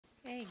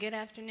Okay, good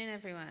afternoon,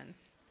 everyone.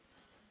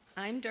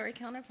 I'm Dory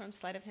Kellner from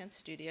Sleight of Hand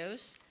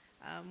Studios.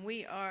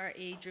 We are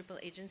a Drupal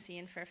agency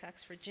in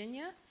Fairfax,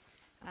 Virginia.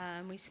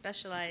 We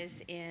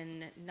specialize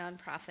in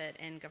nonprofit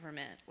and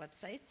government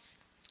websites.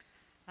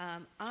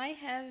 I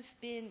have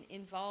been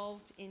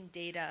involved in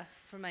data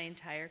for my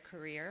entire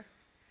career.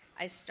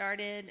 I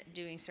started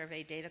doing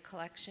survey data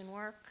collection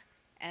work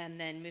and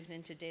then moved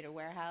into data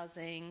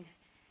warehousing.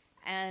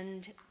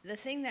 And the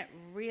thing that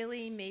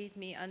really made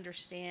me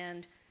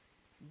understand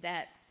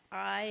that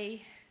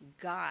I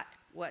got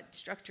what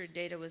structured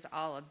data was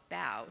all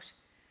about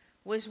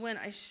was when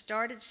I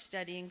started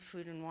studying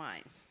food and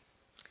wine.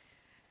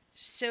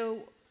 So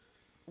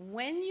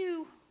when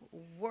you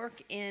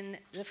work in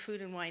the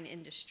food and wine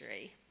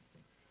industry,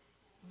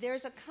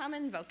 there's a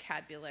common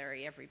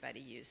vocabulary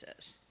everybody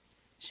uses.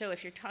 So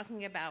if you're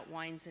talking about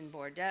wines in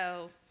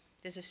Bordeaux,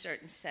 there's a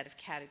certain set of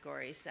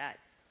categories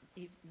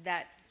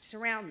that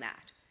surround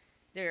that.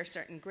 There are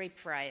certain grape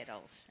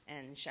varietals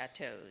and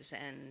chateaus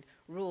and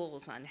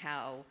rules on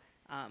how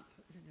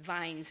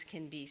vines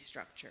can be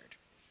structured.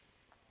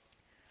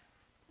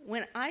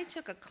 When I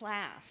took a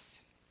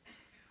class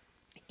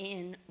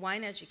in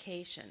wine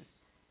education,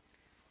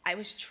 I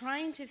was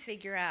trying to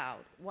figure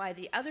out why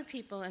the other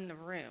people in the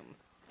room,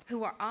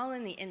 who are all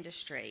in the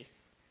industry,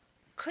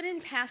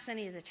 couldn't pass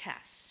any of the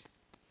tests.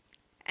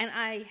 And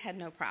I had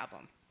no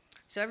problem.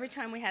 So every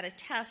time we had a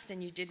test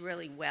and you did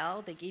really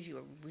well, they gave you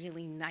a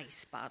really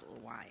nice bottle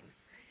of wine.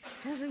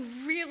 It was a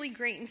really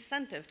great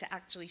incentive to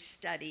actually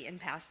study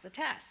and pass the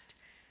test.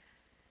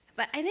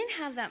 But I didn't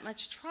have that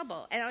much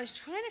trouble, and I was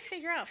trying to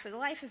figure out for the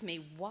life of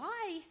me,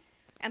 why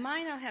am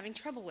I not having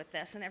trouble with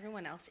this and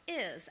everyone else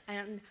is?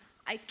 And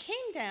I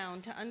came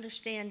down to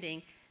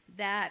understanding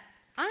that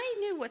I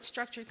knew what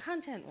structured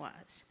content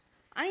was.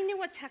 I knew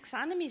what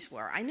taxonomies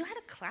were. I knew how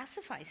to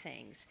classify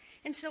things.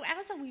 And so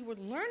as we were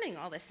learning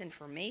all this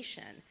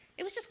information,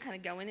 it was just kind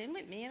of going in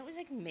with me, and it was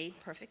like made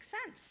perfect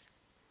sense.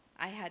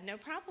 I had no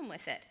problem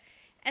with it.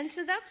 And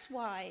so that's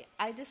why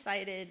I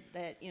decided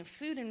that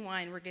food and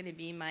wine were going to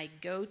be my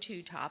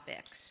go-to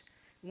topics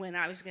when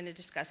I was going to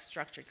discuss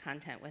structured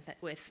content with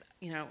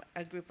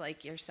a group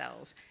like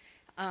yourselves.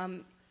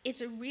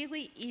 It's a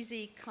really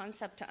easy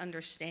concept to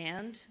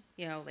understand,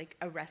 like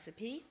a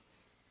recipe.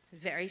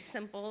 Very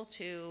simple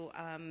to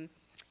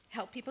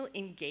help people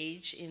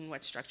engage in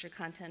what structured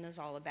content is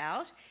all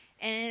about.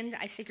 And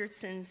I figured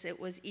since it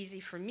was easy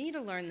for me to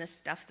learn this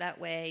stuff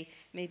that way,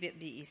 maybe it'd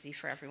be easy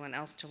for everyone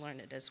else to learn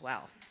it as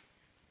well.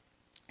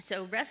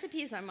 So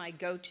recipes are my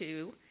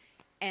go-to,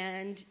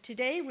 and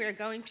today we're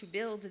going to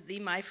build the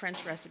My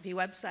French Recipe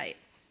website.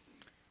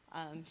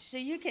 So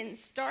you can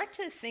start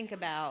to think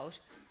about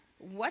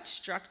what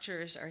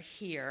structures are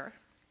here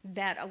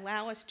that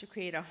allow us to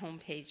create a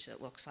homepage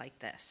that looks like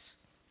this.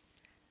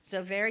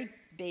 So very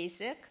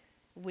basic.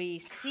 We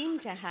seem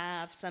to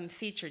have some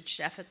featured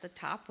chef at the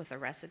top with a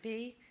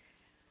recipe.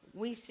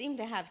 We seem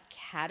to have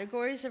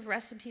categories of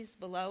recipes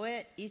below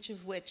it, each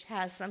of which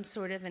has some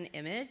sort of an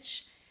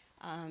image.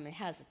 It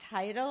has a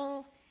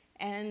title,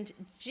 and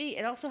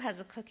it also has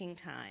a cooking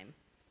time.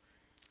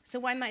 So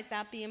why might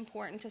that be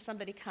important to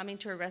somebody coming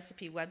to a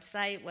recipe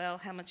website? Well,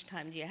 how much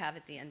time do you have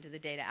at the end of the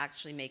day to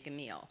actually make a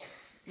meal?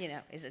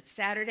 Is it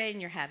Saturday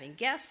and you're having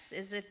guests?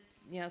 Is it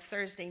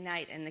Thursday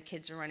night and the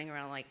kids are running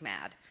around like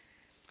mad?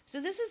 So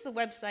this is the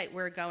website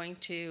we're going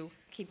to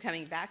keep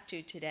coming back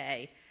to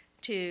today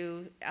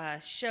to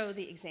show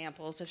the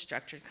examples of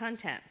structured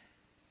content.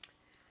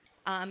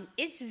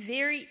 It's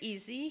very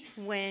easy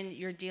when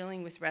you're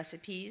dealing with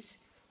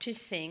recipes to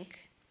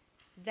think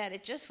that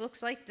it just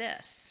looks like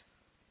this.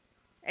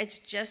 It's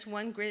just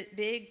one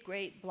big,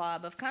 great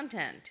blob of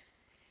content.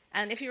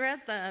 And if you were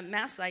at the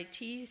Mass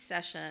IT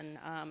session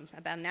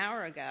about an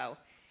hour ago,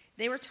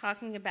 they were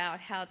talking about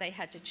how they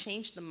had to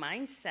change the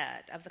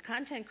mindset of the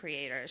content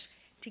creators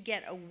to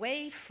get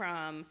away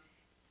from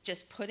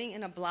just putting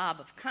in a blob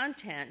of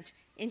content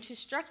into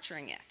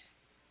structuring it,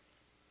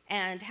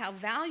 and how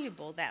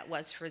valuable that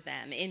was for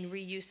them in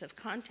reuse of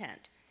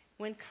content.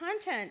 When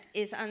content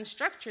is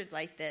unstructured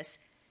like this,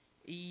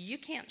 you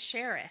can't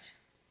share it.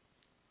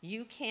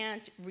 You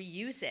can't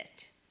reuse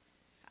it.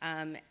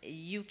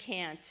 You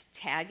can't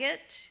tag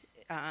it.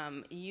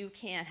 You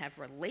can't have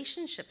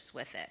relationships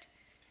with it.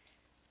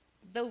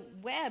 The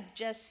web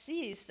just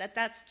sees that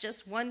that's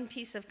just one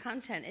piece of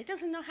content. It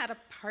doesn't know how to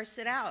parse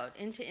it out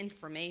into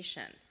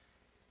information.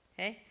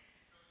 Okay?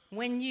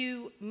 When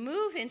you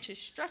move into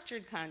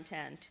structured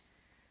content,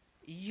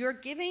 you're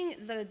giving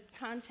the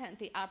content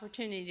the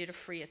opportunity to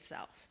free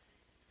itself,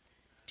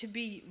 to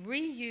be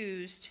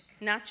reused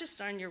not just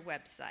on your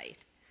website,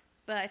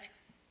 but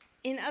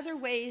in other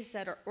ways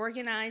that are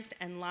organized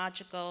and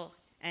logical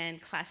and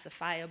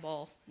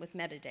classifiable with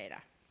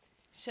metadata.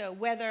 So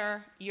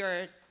whether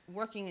you're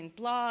working in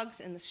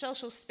blogs, in the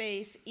social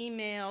space,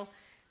 email,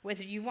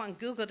 whether you want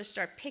Google to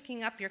start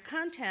picking up your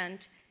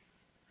content,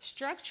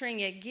 structuring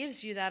it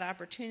gives you that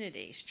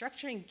opportunity.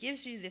 Structuring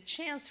gives you the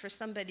chance for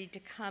somebody to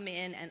come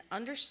in and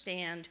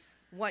understand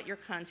what your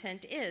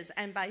content is.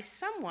 And by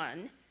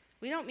someone,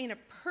 we don't mean a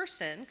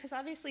person, because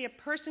obviously a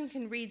person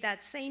can read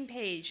that same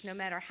page no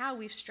matter how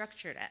we've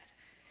structured it.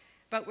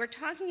 But we're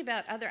talking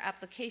about other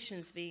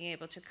applications being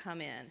able to come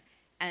in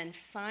and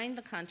find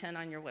the content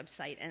on your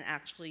website and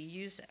actually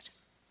use it.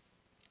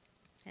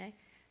 Okay?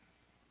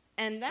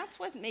 And that's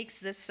what makes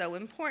this so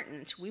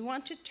important. We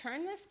want to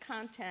turn this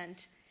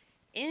content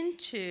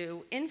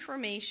into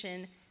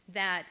information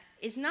that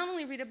is not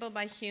only readable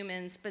by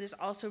humans, but is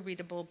also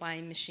readable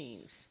by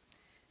machines.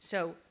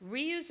 So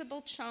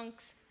reusable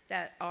chunks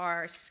that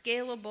are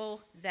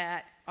scalable,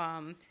 that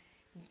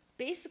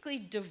basically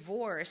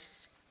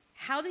divorce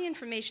how the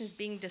information is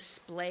being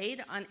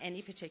displayed on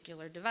any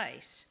particular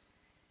device.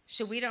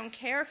 So we don't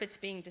care if it's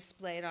being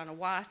displayed on a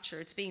watch or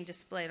it's being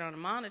displayed on a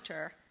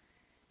monitor.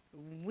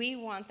 We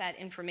want that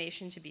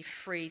information to be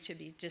free to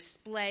be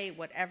displayed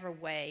whatever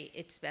way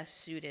it's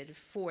best suited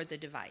for the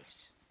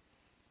device.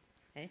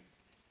 Okay?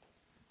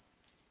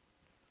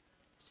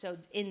 So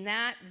in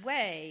that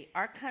way,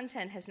 our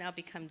content has now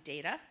become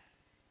data,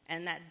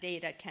 and that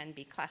data can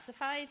be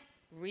classified,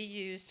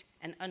 reused,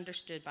 and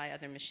understood by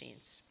other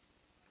machines.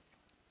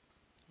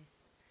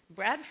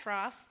 Brad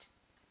Frost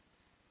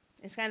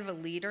is kind of a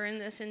leader in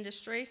this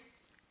industry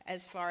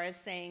as far as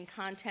saying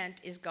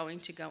content is going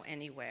to go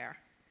anywhere.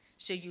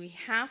 So you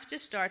have to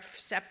start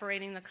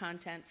separating the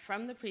content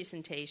from the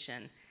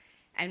presentation,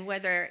 and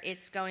whether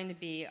it's going to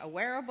be a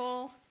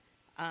wearable,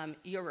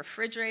 your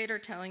refrigerator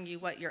telling you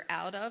what you're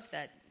out of,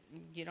 that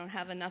you don't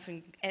have enough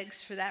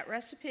eggs for that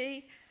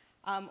recipe,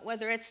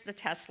 whether it's the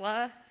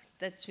Tesla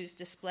whose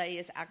display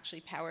is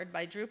actually powered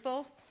by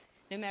Drupal.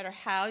 No matter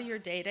how your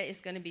data is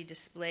going to be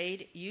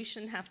displayed, you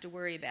shouldn't have to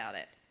worry about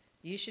it.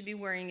 You should be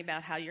worrying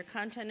about how your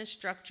content is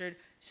structured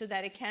so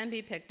that it can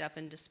be picked up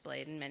and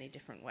displayed in many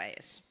different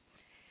ways.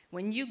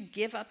 When you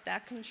give up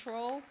that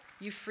control,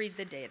 you freed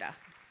the data.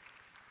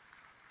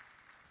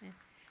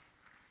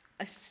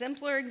 A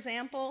simpler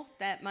example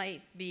that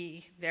might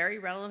be very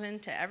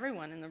relevant to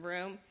everyone in the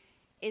room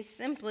is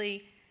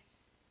simply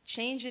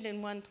change it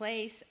in one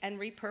place and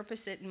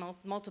repurpose it in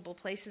multiple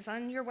places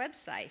on your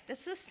website.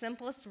 That's the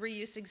simplest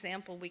reuse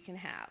example we can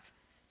have.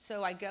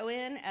 So I go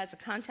in as a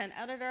content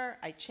editor,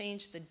 I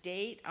change the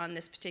date on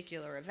this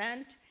particular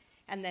event,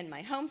 and then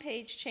my home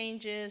page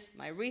changes,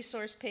 my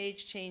resource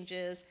page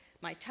changes,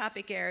 my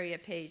topic area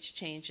page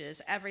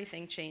changes,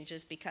 everything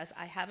changes because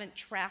I haven't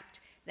trapped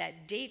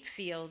that date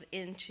field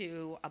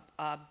into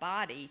a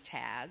body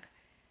tag.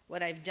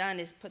 What I've done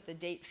is put the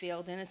date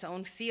field in its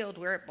own field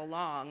where it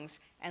belongs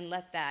and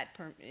let that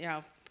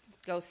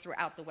go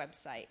throughout the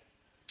website.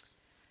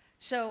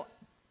 So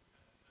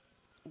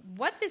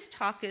what this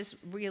talk is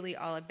really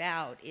all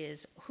about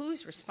is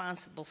who's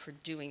responsible for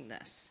doing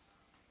this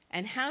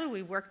and how do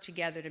we work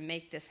together to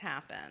make this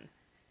happen,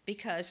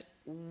 because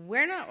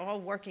we're not all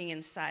working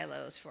in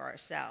silos for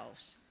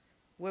ourselves.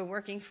 We're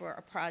working for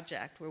a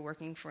project, we're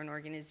working for an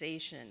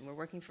organization, we're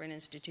working for an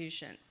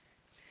institution.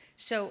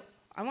 So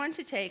I want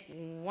to take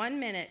 1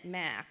 minute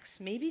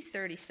max, maybe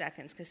 30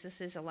 seconds, because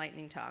this is a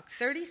lightning talk.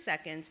 30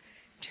 seconds,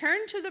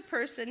 turn to the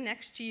person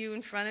next to you,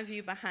 in front of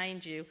you,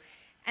 behind you,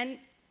 and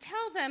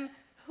tell them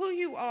who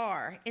you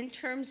are in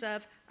terms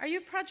of, are you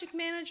a project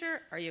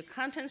manager? Are you a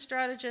content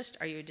strategist?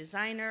 Are you a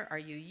designer? Are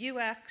you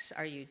UX?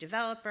 Are you a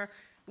developer?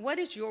 What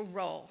is your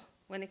role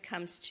when it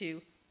comes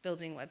to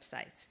building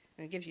websites?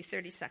 I'm going to give you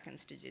 30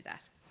 seconds to do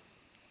that.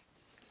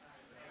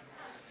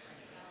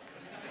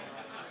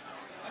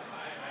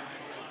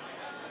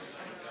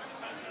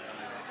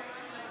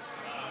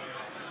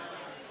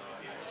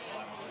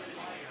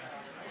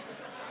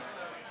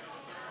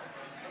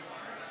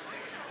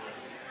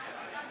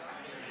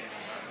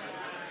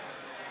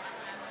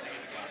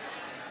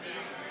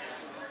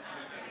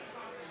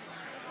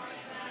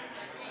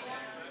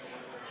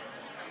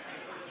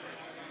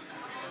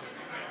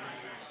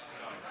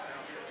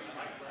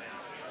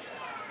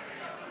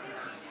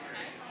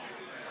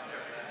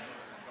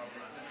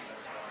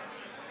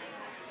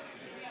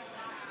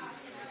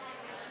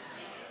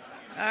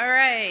 All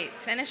right,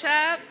 finish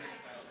up.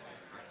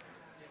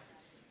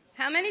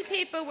 How many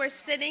people were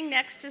sitting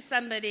next to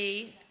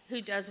somebody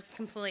who does a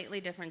completely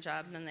different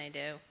job than they do?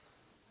 Wait,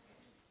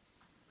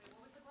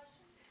 what was the question?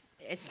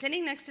 It's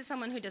sitting next to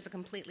someone who does a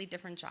completely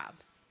different job,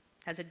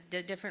 has a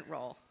different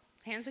role.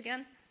 Hands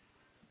again.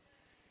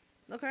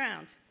 Look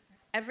around.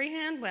 Every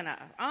hand went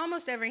up.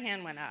 Almost every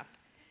hand went up.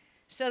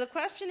 So the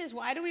question is,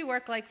 why do we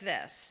work like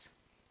this?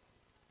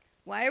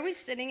 Why are we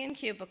sitting in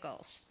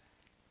cubicles?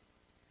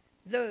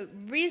 The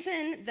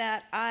reason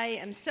that I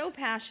am so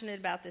passionate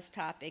about this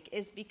topic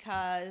is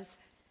because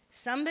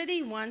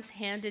somebody once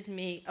handed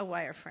me a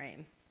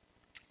wireframe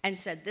and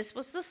said this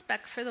was the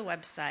spec for the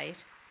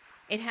website.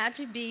 It had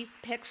to be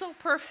pixel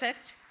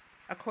perfect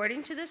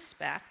according to this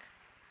spec,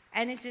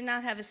 and it did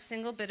not have a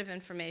single bit of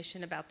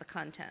information about the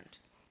content.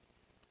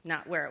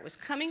 Not where it was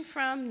coming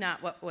from,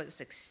 not what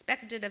was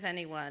expected of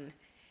anyone.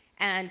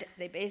 And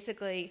they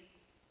basically,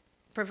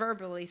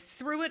 proverbially,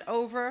 threw it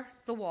over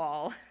the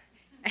wall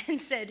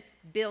and said,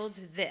 build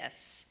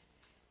this.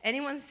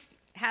 Anyone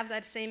have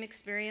that same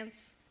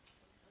experience?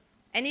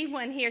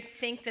 Anyone here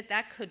think that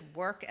that could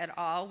work at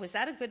all? Was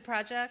that a good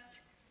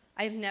project?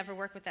 I've never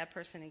worked with that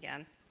person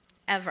again,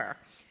 ever.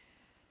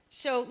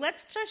 So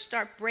let's just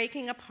start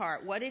breaking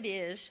apart what it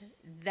is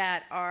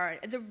that are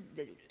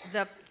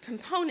the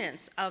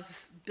components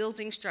of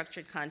building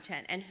structured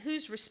content and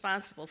who's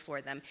responsible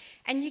for them.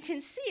 And you can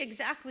see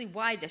exactly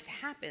why this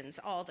happens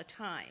all the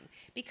time,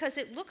 because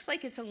it looks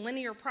like it's a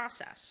linear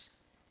process.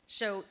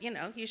 So,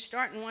 you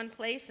start in one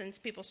place and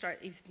people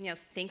start,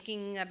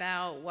 thinking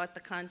about what the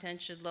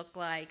content should look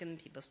like, and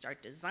people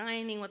start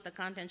designing what the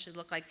content should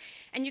look like.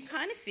 And you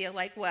kind of feel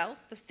like, well,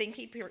 the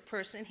thinky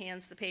person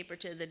hands the paper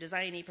to the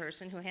designy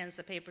person, who hands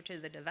the paper to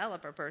the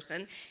developer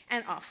person,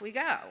 and off we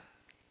go.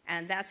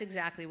 And that's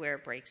exactly where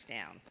it breaks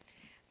down.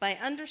 By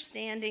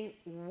understanding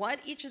what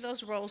each of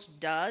those roles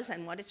does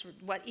and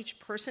what each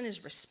person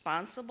is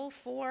responsible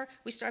for,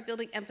 we start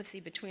building empathy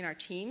between our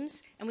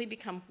teams, and we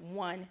become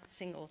one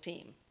single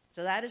team.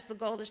 So that is the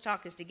goal of this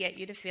talk, is to get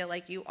you to feel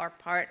like you are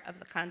part of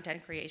the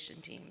content creation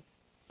team.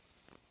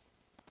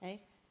 Okay?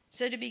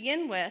 So to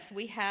begin with,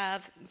 we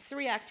have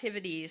 3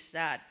 activities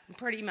that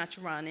pretty much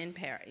run in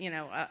pair,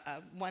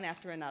 one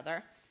after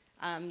another.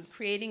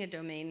 Creating a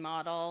domain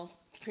model,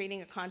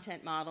 creating a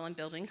content model, and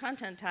building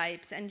content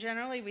types. And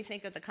generally, we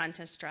think of the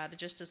content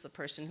strategist as the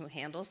person who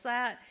handles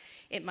that.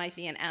 It might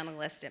be an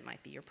analyst, it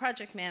might be your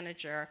project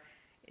manager.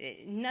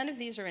 None of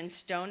these are in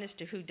stone as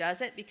to who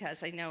does it,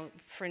 because I know,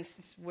 for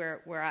instance,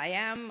 where I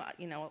am,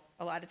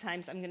 a lot of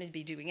times I'm going to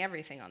be doing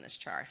everything on this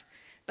chart.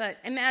 But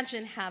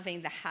imagine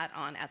having the hat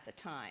on at the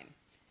time.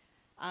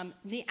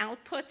 The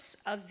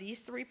outputs of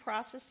these 3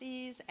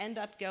 processes end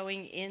up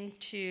going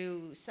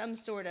into some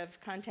sort of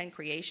content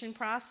creation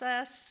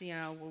process.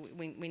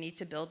 We need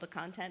to build the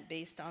content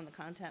based on the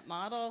content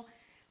model,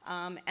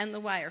 and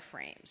the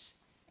wireframes.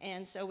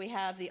 And so we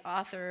have the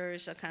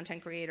authors, the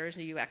content creators,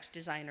 the UX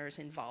designers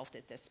involved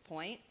at this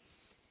point.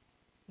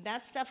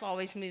 That stuff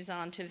always moves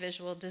on to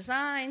visual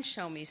design,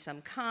 show me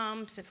some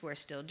comps, if we're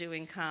still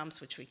doing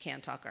comps, which we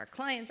can't talk our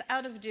clients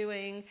out of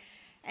doing.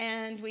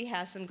 And we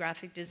have some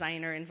graphic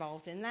designer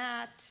involved in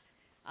that.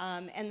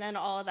 And then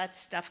all of that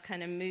stuff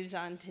kind of moves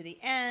on to the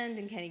end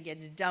and kind of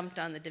gets dumped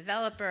on the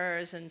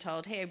developers and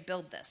told, hey,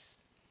 build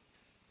this.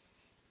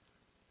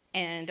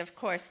 And of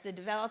course, the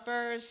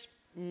developers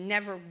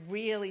never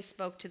really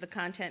spoke to the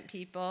content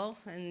people,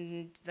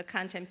 and the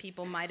content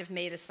people might have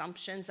made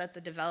assumptions that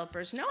the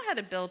developers know how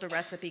to build a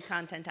recipe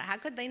content. How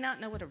could they not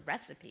know what a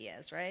recipe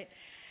is, right?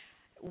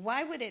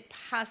 Why would it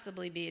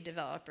possibly be a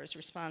developer's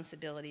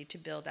responsibility to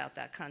build out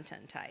that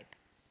content type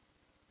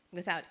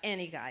without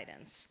any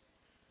guidance?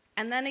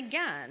 And then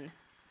again,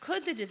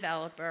 could the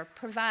developer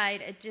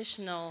provide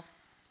additional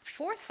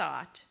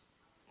forethought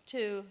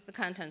to the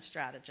content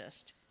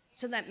strategist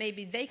so that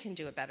maybe they can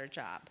do a better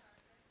job?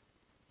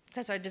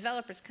 Because our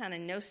developers kind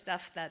of know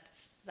stuff that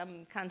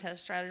some content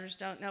strategists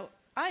don't know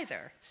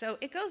either. So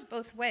it goes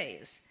both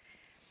ways.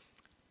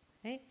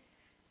 Okay?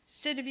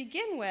 So to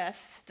begin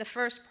with, the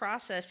first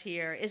process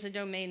here is a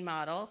domain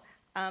model.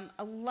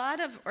 A lot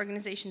of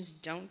organizations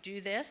don't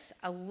do this.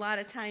 A lot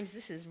of times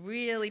this is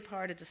really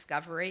part of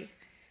discovery,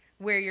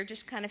 where you're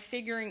just kind of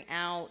figuring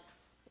out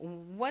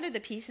what are the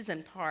pieces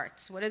and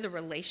parts, what are the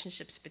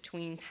relationships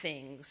between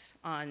things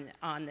on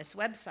this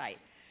website.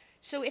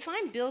 So if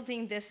I'm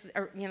building this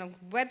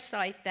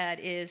website that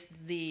is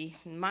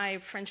My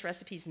French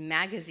Recipes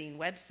magazine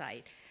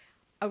website,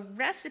 a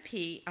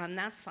recipe on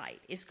that site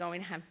is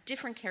going to have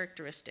different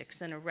characteristics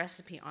than a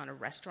recipe on a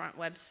restaurant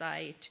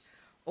website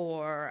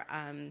or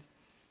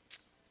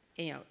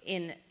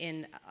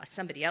in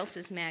somebody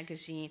else's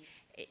magazine.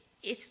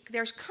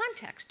 There's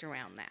context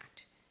around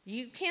that.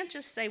 You can't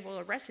just say, well,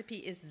 a recipe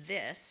is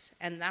this,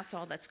 and that's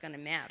all that's going to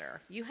matter.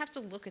 You have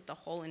to look at the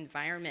whole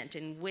environment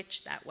in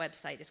which that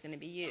website is going to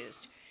be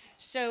used.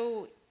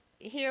 So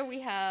here we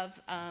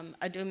have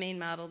a domain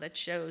model that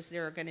shows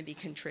there are going to be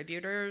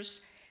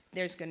contributors,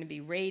 there's going to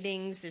be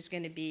ratings, there's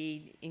going to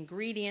be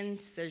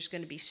ingredients, there's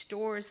going to be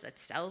stores that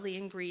sell the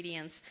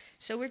ingredients.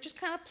 So we're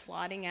just kind of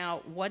plotting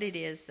out what it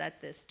is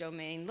that this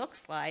domain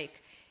looks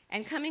like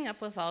and coming up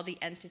with all the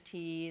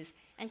entities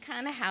and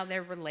kind of how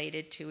they're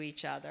related to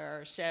each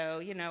other.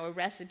 So, a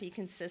recipe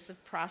consists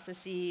of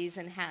processes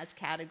and has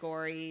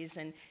categories,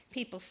 and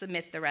people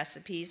submit the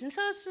recipes. And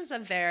so this is a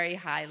very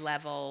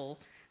high-level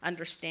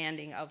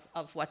understanding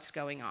of what's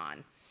going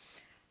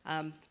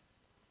on.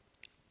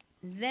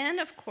 Then,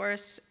 of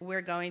course,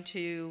 we're going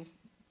to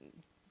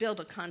build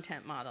a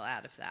content model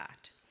out of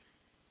that.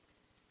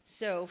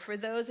 So for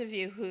those of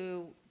you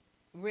who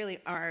really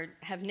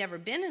have never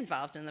been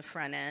involved in the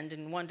front end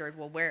and wondered,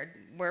 well, where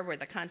were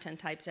the content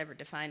types ever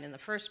defined in the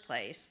first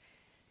place?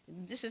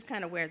 This is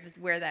kind of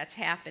where that's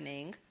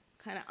happening,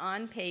 kind of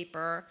on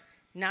paper,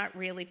 not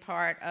really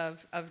part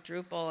of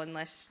Drupal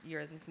unless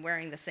you're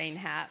wearing the same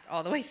hat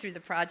all the way through the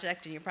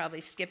project, and you're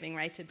probably skipping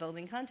right to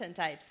building content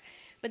types.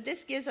 But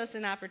this gives us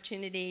an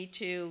opportunity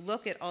to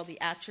look at all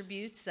the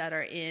attributes that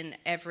are in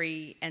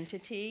every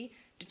entity,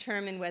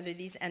 determine whether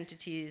these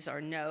entities are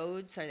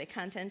nodes, are they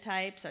content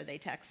types, are they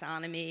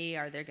taxonomy,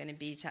 are there going to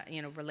be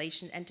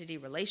entity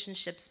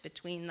relationships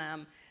between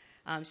them,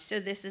 So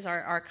this is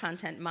our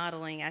content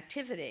modeling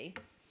activity.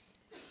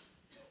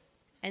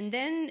 And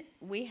then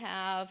we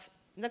have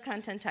the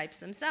content types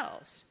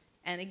themselves.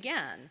 And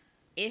again,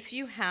 if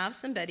you have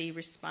somebody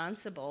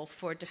responsible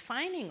for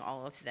defining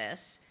all of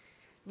this,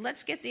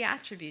 let's get the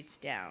attributes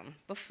down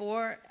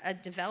before a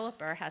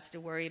developer has to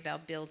worry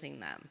about building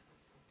them.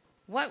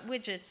 What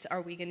widgets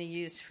are we going to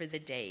use for the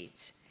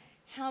date?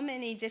 How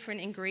many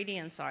different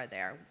ingredients are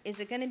there? Is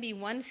it going to be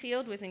one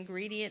field with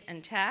ingredient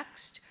and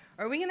text?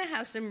 Or are we going to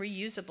have some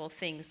reusable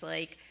things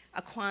like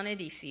a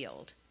quantity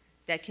field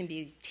that can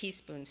be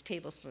teaspoons,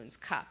 tablespoons,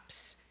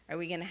 cups? Are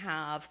we going to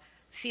have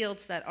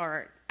fields that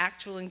are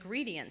actual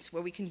ingredients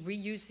where we can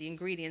reuse the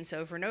ingredients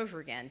over and over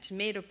again?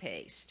 Tomato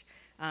paste,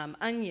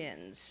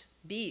 onions,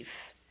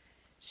 beef.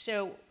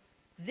 So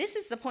this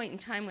is the point in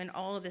time when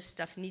all of this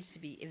stuff needs to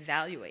be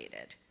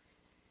evaluated.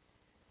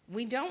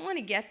 We don't want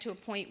to get to a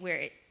point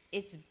where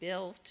it's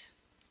built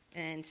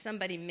and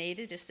somebody made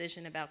a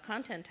decision about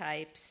content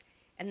types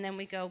and then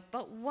we go,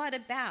 but what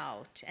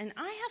about? And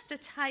I have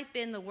to type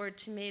in the word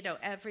tomato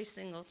every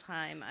single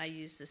time I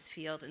use this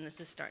field, and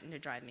this is starting to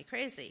drive me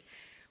crazy.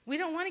 We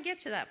don't want to get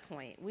to that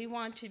point. We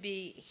want to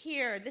be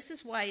here. This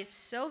is why it's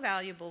so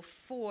valuable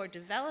for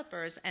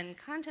developers and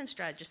content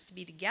strategists to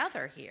be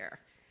together here.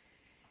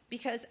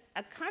 Because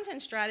a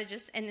content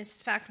strategist, and in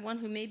fact one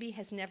who maybe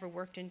has never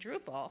worked in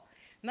Drupal,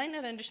 might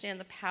not understand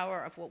the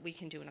power of what we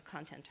can do in a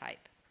content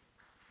type.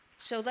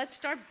 So let's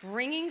start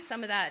bringing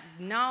some of that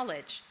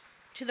knowledge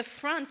to the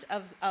front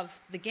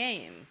of the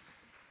game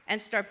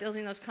and start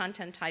building those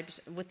content types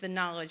with the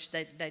knowledge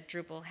that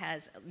Drupal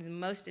has the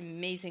most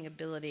amazing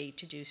ability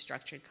to do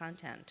structured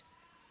content.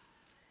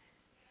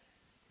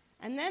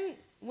 And then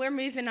we're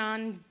moving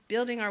on,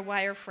 building our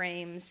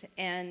wireframes,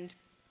 and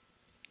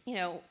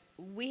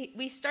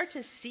we start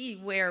to see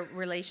where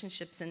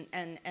relationships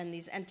and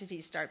these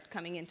entities start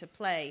coming into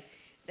play.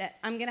 That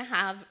I'm going to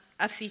have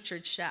a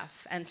featured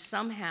chef, and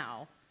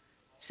somehow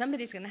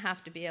somebody's going to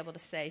have to be able to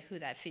say who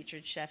that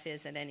featured chef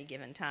is at any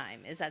given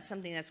time. Is that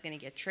something that's going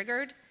to get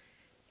triggered?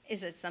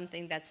 Is it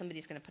something that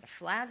somebody's going to put a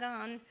flag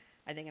on?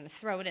 Are they going to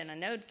throw it in a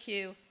node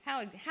queue?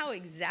 How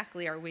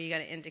exactly are we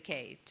going to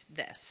indicate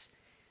this?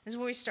 This is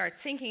where we start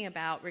thinking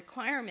about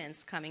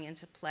requirements coming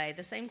into play.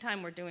 The same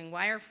time we're doing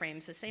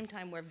wireframes, the same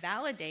time we're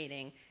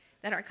validating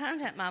that our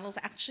content model is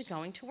actually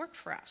going to work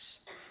for us.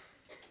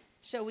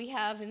 So we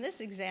have, in this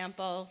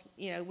example,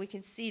 we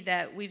can see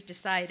that we've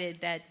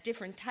decided that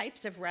different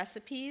types of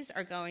recipes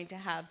are going to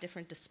have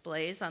different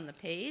displays on the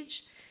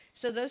page.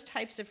 So those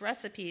types of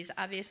recipes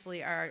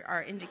obviously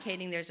are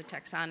indicating there's a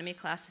taxonomy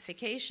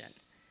classification.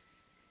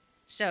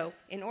 So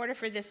in order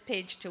for this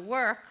page to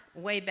work,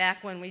 way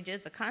back when we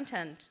did the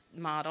content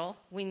model,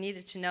 we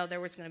needed to know there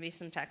was going to be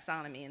some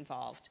taxonomy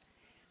involved.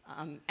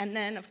 And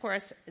then, of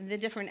course, the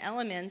different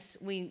elements,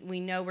 we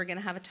know we're going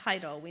to have a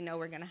title. We know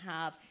we're going to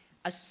have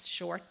a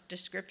short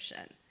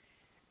description.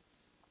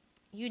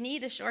 You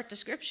need a short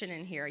description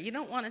in here. You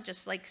don't want to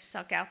just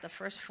suck out the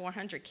first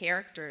 400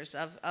 characters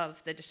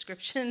of the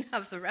description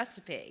of the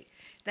recipe.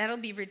 That'll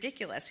be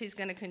ridiculous. Who's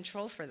going to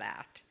control for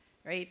that,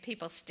 right?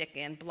 People stick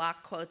in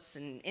block quotes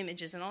and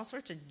images and all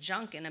sorts of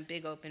junk in a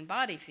big open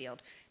body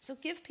field. So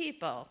give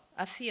people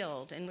a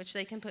field in which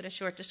they can put a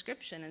short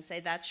description and say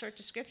that short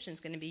description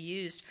is going to be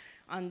used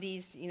on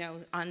these,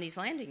 on these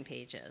landing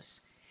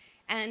pages.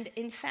 And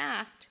in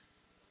fact,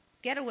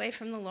 get away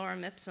from the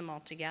lorem ipsum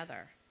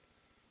altogether.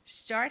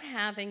 Start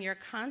having your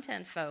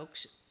content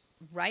folks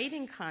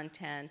writing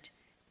content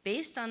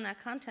based on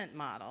that content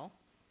model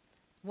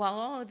while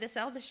all of this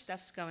other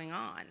stuff's going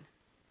on.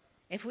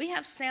 If we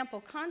have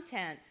sample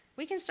content,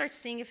 we can start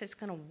seeing if it's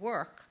going to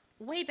work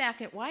way back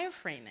at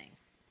wireframing.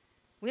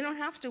 We don't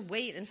have to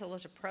wait until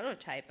there's a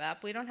prototype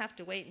up. We don't have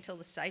to wait until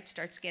the site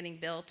starts getting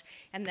built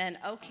and then,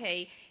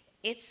 okay,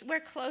 we're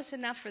close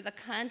enough for the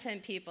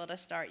content people to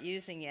start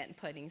using it and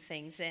putting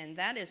things in.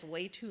 That is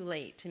way too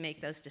late to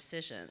make those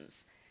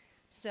decisions.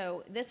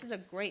 So this is a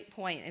great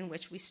point in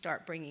which we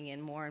start bringing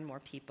in more and more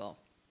people.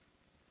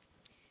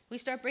 We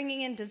start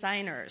bringing in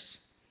designers.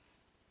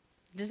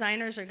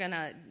 Designers are going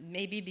to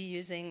maybe be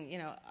using,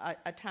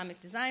 atomic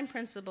design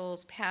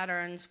principles,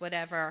 patterns,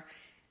 whatever.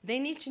 They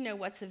need to know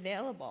what's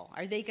available.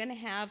 Are they going to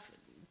have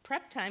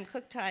prep time,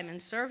 cook time, and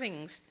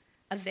servings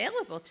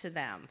available to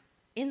them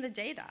in the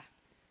data?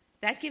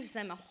 That gives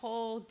them a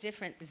whole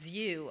different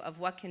view of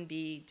what can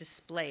be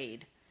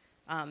displayed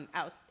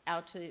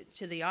out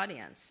to the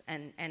audience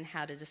and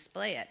how to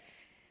display it.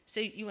 So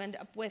you end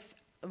up with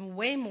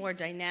way more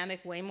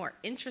dynamic, way more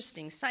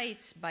interesting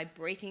sites by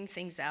breaking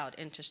things out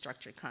into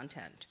structured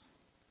content.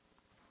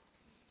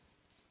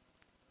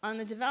 On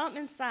the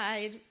development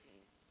side,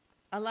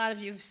 a lot of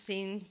you have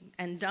seen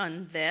and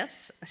done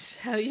this.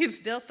 So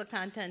you've built the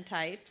content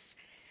types.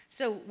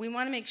 So we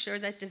want to make sure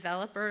that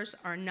developers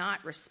are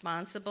not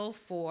responsible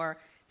for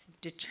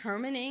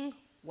determining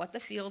what the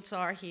fields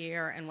are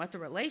here and what the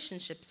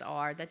relationships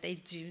are, that they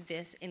do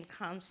this in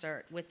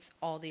concert with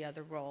all the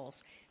other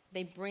roles.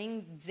 They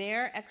bring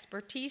their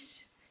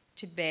expertise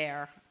to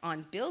bear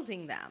on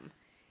building them,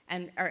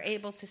 and are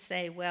able to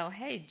say, well,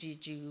 hey,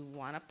 did you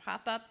want a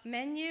pop-up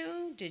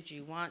menu? Did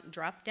you want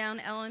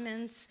drop-down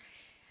elements?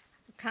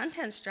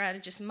 Content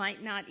strategists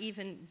might not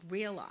even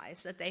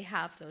realize that they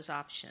have those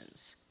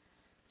options.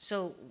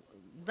 So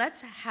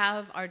let's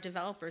have our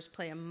developers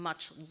play a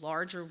much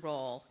larger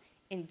role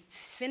in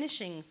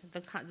finishing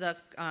the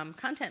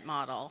content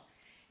model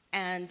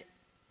and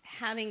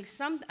having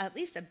at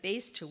least a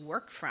base to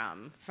work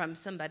from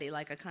somebody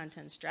like a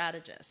content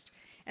strategist.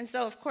 And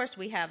so, of course,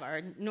 we have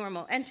our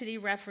normal entity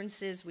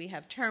references, we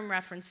have term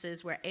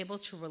references, we're able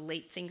to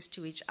relate things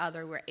to each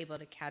other, we're able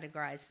to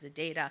categorize the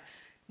data.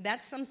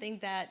 That's something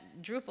that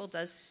Drupal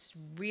does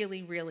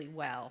really, really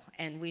well,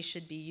 and we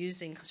should be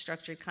using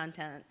structured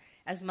content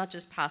as much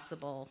as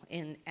possible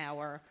in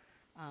our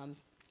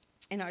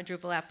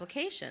Drupal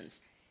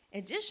applications.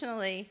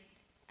 Additionally,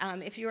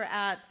 if you were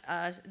at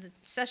the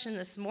session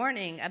this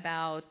morning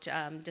about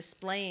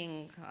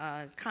displaying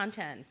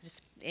content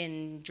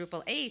in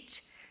Drupal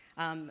 8,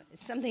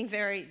 something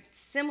very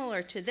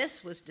similar to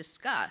this was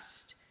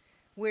discussed,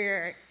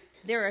 where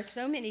there are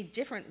so many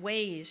different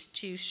ways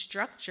to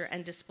structure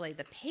and display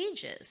the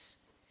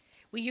pages.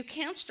 Well, you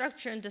can't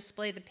structure and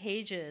display the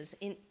pages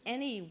in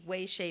any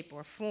way, shape,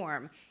 or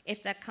form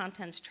if that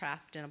content's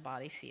trapped in a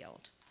body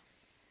field.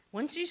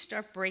 Once you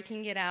start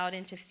breaking it out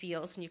into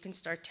fields and you can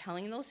start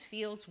telling those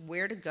fields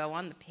where to go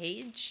on the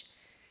page,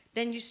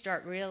 then you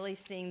start really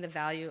seeing the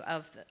value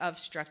of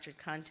structured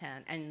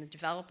content, and the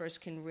developers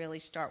can really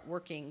start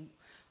working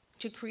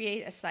to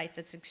create a site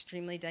that's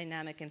extremely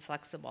dynamic and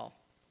flexible.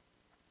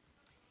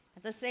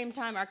 At the same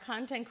time, our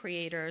content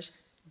creators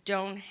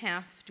don't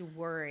have to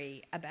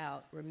worry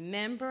about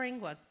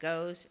remembering what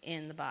goes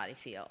in the body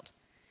field.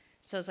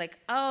 So it's like,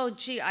 oh,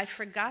 gee, I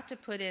forgot to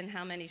put in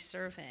how many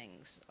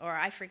servings, or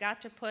I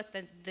forgot to put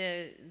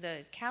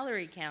the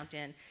calorie count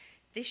in.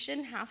 They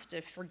shouldn't have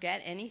to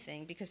forget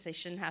anything because they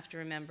shouldn't have to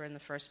remember in the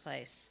first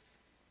place.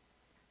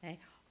 Okay?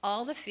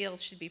 All the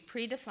fields should be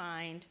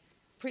predefined,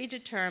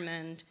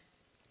 predetermined,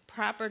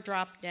 proper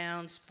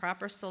drop-downs,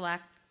 proper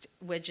select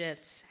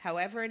widgets,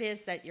 however it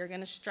is that you're going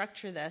to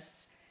structure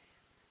this,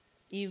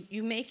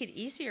 you make it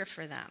easier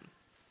for them.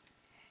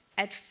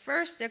 At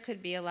first, there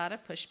could be a lot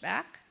of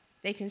pushback.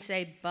 They can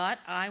say, but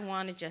I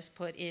want to just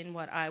put in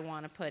what I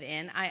want to put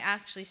in. I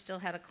actually still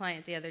had a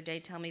client the other day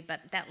tell me,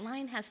 but that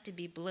line has to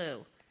be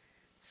blue.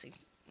 See,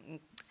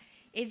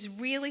 it's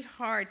really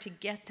hard to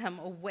get them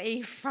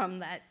away from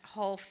that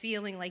whole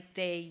feeling like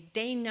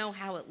they know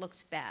how it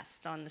looks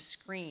best on the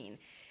screen.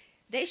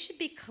 They should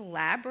be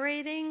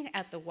collaborating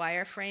at the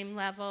wireframe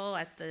level,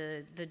 at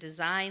the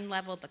design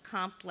level, the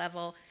comp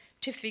level,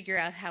 to figure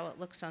out how it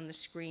looks on the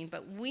screen.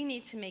 But we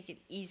need to make it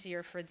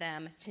easier for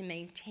them to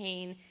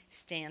maintain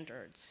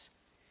standards.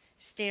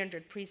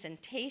 Standard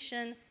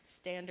presentation,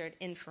 standard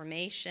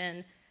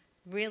information,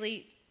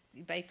 really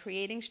by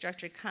creating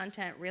structured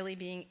content, really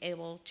being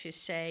able to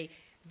say,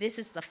 this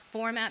is the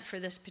format for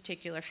this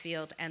particular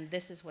field, and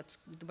this is what's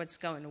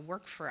going to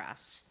work for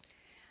us.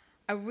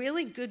 A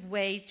really good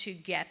way to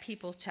get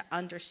people to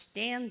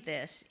understand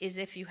this is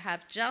if you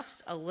have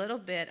just a little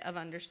bit of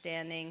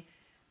understanding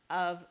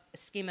of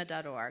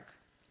schema.org.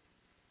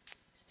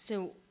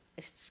 So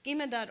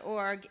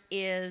schema.org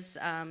is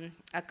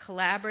a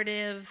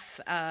collaborative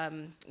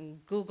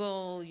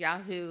Google,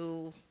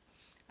 Yahoo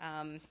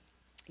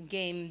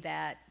game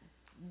that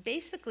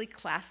basically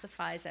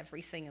classifies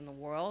everything in the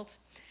world.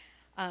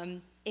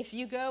 If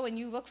you go and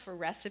you look for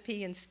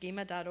recipe in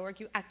schema.org,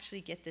 you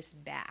actually get this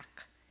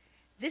back.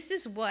 This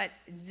is what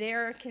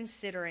they're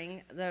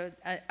considering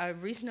a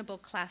reasonable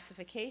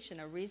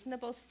classification, a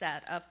reasonable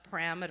set of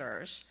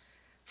parameters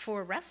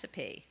for a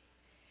recipe.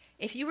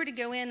 If you were to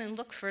go in and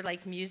look for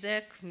like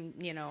music,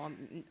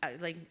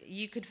 like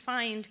you could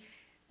find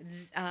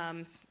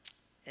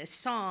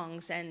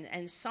songs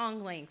and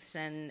song lengths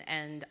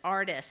and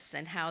artists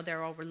and how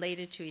they're all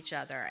related to each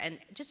other. And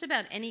just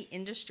about any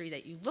industry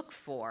that you look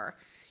for,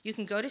 you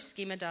can go to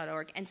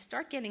schema.org and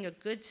start getting a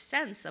good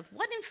sense of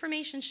what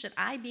information should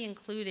I be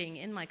including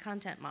in my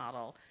content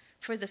model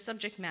for the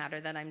subject matter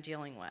that I'm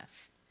dealing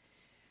with.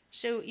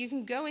 So you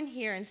can go in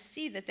here and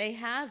see that they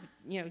have,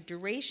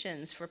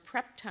 durations for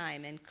prep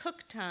time and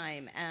cook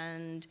time,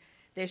 and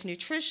there's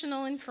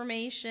nutritional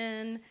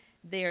information,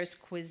 there's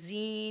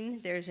cuisine,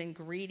 there's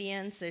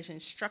ingredients, there's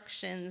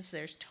instructions,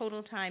 there's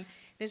total time.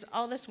 There's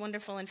all this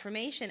wonderful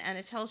information, and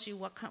it tells you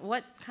what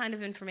kind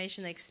of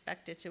information they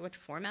expect it to, what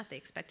format they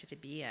expect it to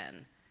be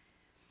in.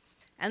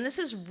 And this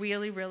is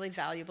really, really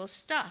valuable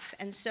stuff.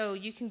 And so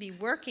you can be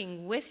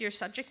working with your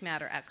subject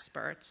matter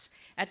experts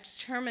at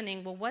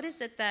determining, well, what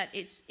is it that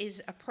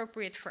is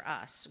appropriate for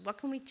us? What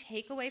can we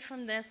take away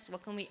from this?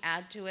 What can we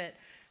add to it?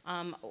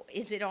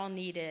 Is it all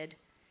needed?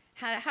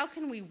 How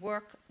can we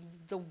work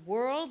the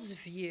world's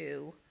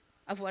view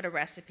of what a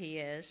recipe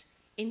is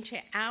into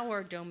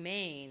our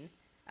domain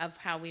of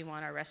how we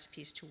want our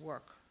recipes to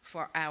work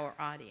for our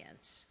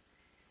audience?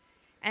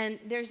 And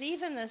there's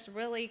even this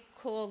really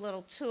cool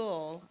little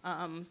tool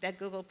that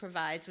Google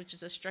provides, which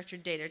is a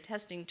structured data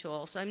testing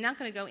tool. So I'm not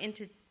going to go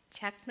into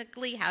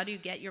technically how do you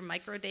get your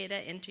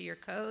microdata into your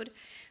code.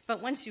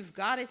 But once you've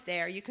got it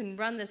there, you can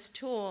run this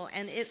tool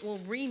and it will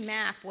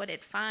remap what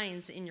it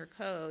finds in your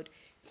code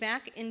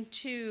back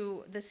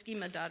into the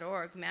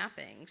schema.org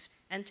mappings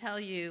and tell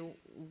you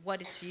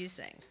what it's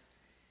using,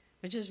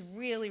 which is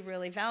really,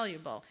 really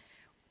valuable.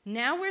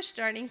 Now we're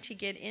starting to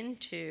get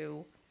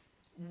into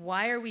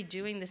why are we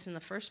doing this in the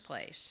first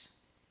place?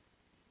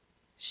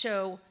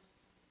 So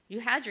you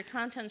had your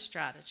content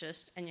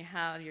strategist, and you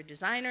have your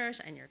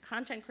designers, and your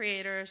content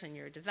creators, and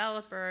your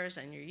developers,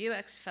 and your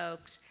UX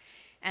folks.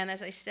 And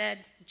as I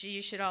said, gee,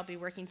 you should all be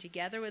working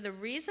together. Well, the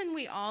reason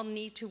we all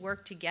need to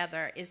work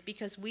together is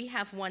because we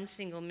have one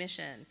single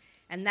mission,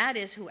 and that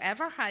is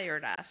whoever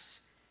hired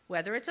us,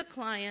 whether it's a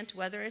client,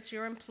 whether it's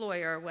your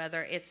employer,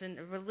 whether it's a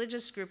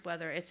religious group,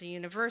 whether it's a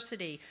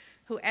university,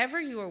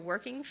 whoever you are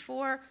working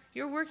for,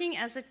 you're working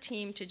as a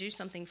team to do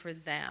something for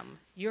them.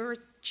 You're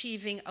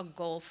achieving a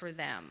goal for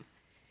them.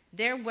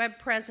 Their web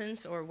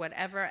presence or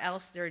whatever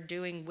else they're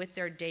doing with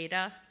their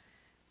data,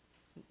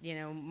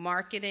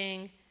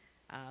 marketing,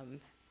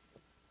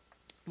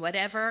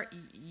 whatever,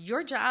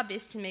 your job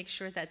is to make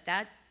sure that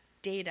that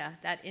data,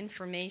 that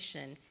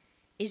information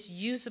is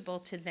usable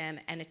to them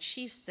and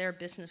achieves their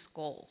business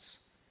goals.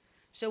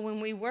 So when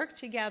we work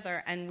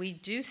together and we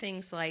do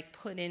things like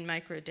put in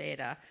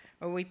microdata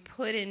or we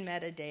put in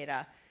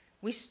metadata,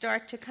 we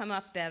start to come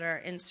up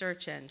better in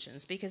search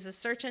engines because the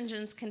search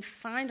engines can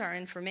find our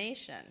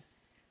information.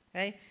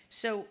 Okay?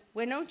 So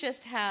we don't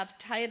just have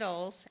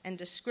titles and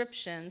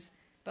descriptions,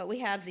 but we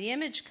have the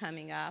image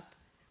coming up,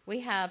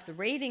 we have the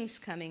ratings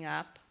coming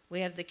up,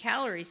 we have the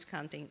calories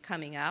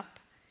coming up.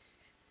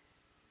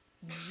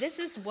 This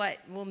is what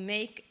will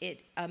make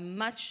it a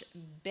much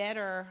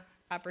better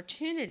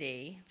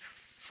opportunity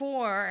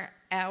for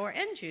our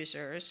end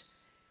users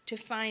to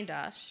find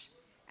us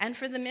and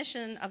for the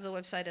mission of the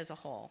website as a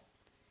whole.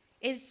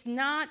 It's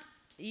not,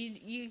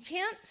 you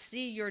can't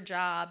see your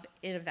job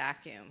in a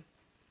vacuum.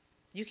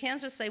 You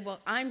can't just say, well,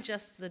 I'm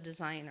just the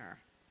designer.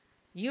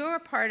 You're a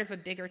part of a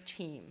bigger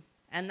team,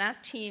 and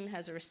that team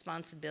has a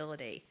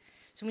responsibility.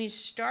 So when you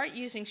start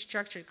using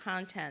structured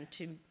content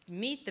to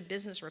meet the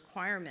business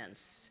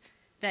requirements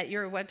that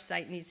your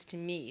website needs to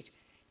meet,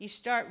 you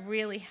start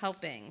really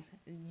helping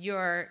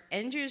your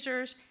end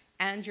users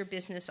and your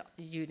business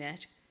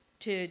unit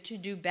to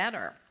do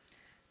better.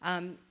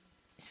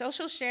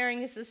 Social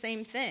sharing is the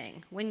same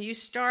thing. When you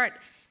start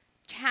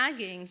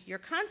tagging your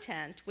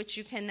content, which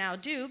you can now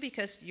do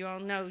because you all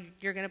know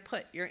you're going to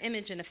put your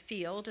image in a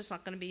field, it's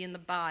not going to be in the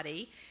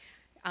body,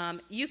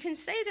 you can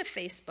say to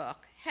Facebook,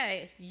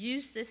 hey,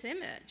 use this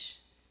image.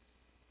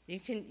 You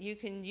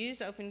can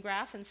use Open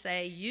Graph and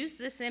say, use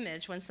this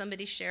image when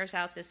somebody shares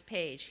out this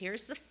page.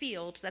 Here's the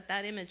field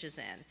that image is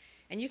in.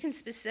 And you can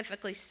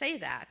specifically say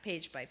that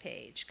page by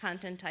page,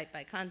 content type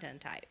by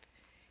content type.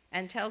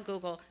 And tell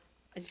Google,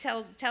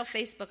 tell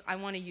Facebook, I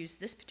want to use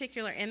this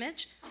particular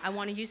image. I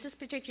want to use this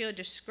particular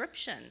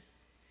description.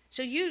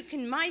 So you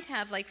might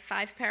have like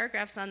 5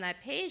 paragraphs on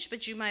that page,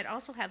 but you might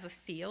also have a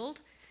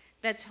field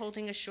that's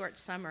holding a short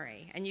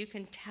summary. And you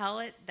can tell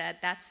it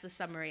that that's the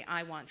summary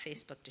I want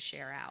Facebook to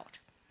share out.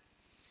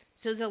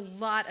 So there's a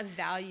lot of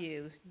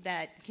value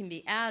that can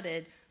be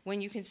added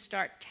when you can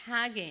start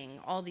tagging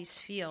all these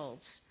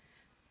fields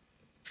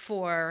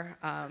for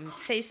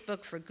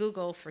Facebook, for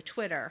Google, for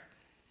Twitter,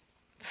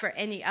 for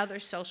any other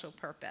social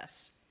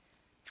purpose,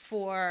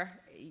 for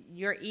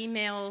your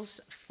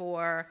emails,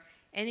 for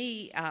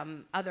any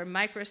other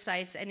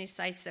microsites, any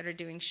sites that are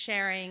doing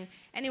sharing,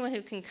 anyone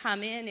who can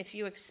come in, if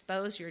you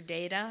expose your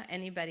data,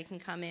 anybody can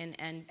come in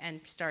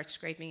and start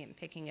scraping it and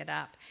picking it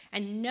up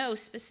and know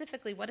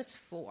specifically what it's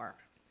for.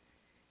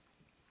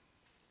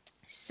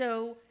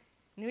 So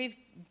we've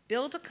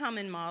built a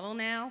common model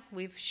now,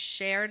 we've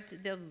shared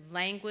the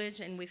language,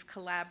 and we've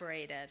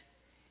collaborated.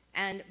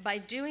 And by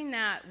doing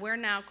that, we're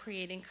now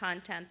creating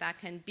content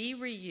that can be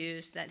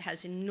reused, that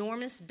has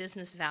enormous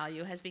business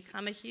value, has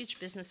become a huge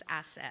business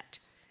asset.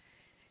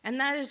 And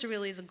that is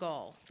really the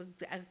goal.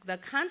 The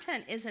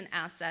content is an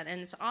asset,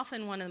 and it's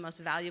often one of the most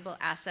valuable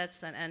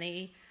assets that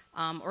any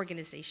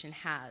organization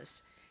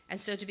has. And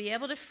so to be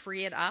able to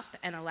free it up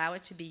and allow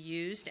it to be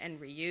used and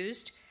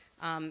reused,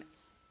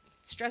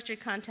 structured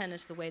content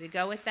is the way to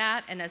go with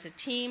that. And as a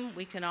team,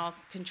 we can all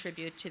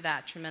contribute to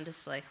that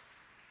tremendously.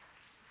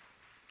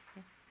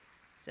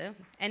 So,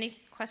 any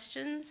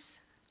questions?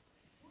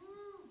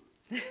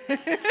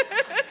 Thank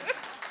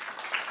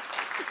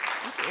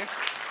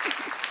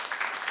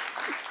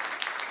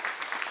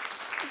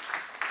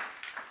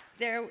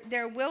you.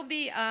 There will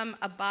be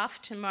a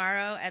BOF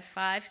tomorrow at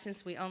 5,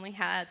 since we only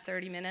had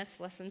 30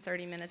 minutes, less than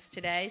 30 minutes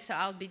today. So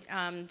I'll be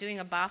doing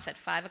a BOF at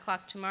 5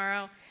 o'clock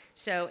tomorrow.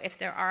 So if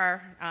there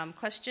are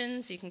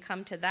questions, you can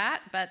come to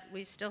that. But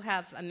we still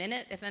have a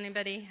minute if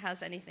anybody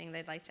has anything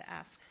they'd like to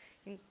ask.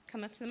 You can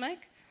come up to the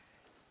mic.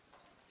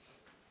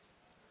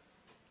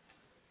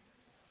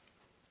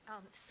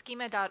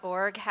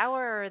 Schema.org, how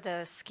are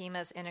the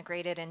schemas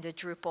integrated into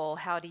Drupal?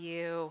 How do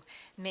you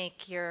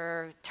make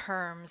your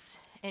terms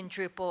in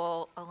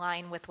Drupal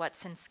align with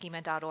what's in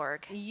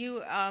schema.org?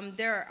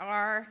 There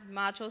are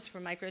modules for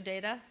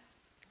microdata.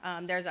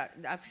 There's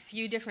a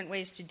few different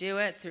ways to do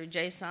it through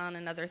JSON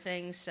and other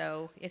things.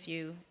 So if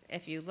you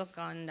look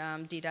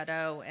on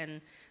D.O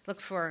and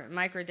look for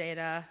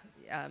microdata,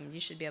 you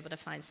should be able to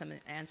find some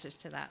answers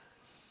to that.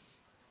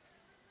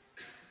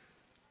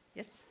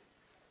 Yes?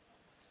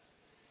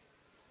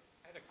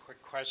 I had a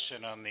quick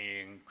question on the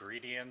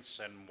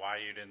ingredients and why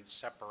you didn't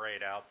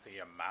separate out the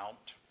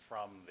amount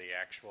from the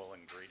actual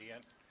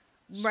ingredient.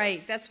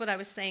 Right, that's what I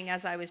was saying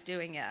as I was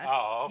doing it.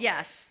 Oh, okay.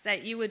 Yes,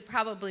 that you would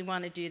probably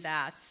want to do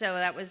that. So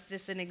that was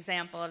just an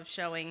example of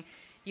showing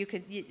you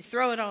could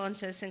throw it all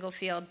into a single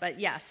field, but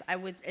yes, I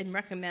would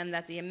recommend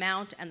that the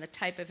amount and the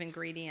type of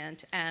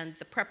ingredient and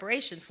the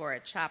preparation for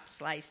it, chopped,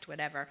 sliced,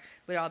 whatever,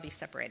 would all be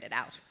separated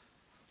out.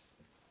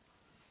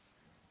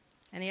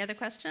 Any other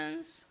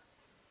questions?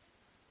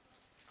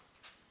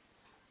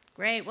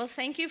 Great. Well,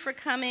 thank you for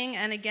coming.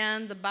 And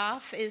again, the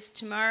BOF is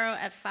tomorrow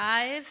at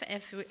 5.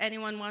 If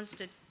anyone wants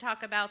to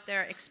talk about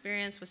their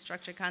experience with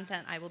structured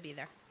content, I will be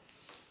there.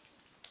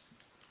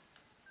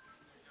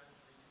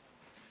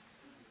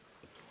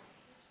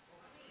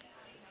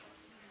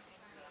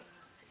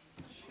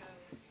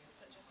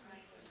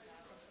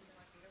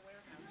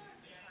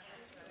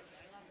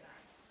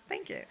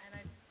 Thank you.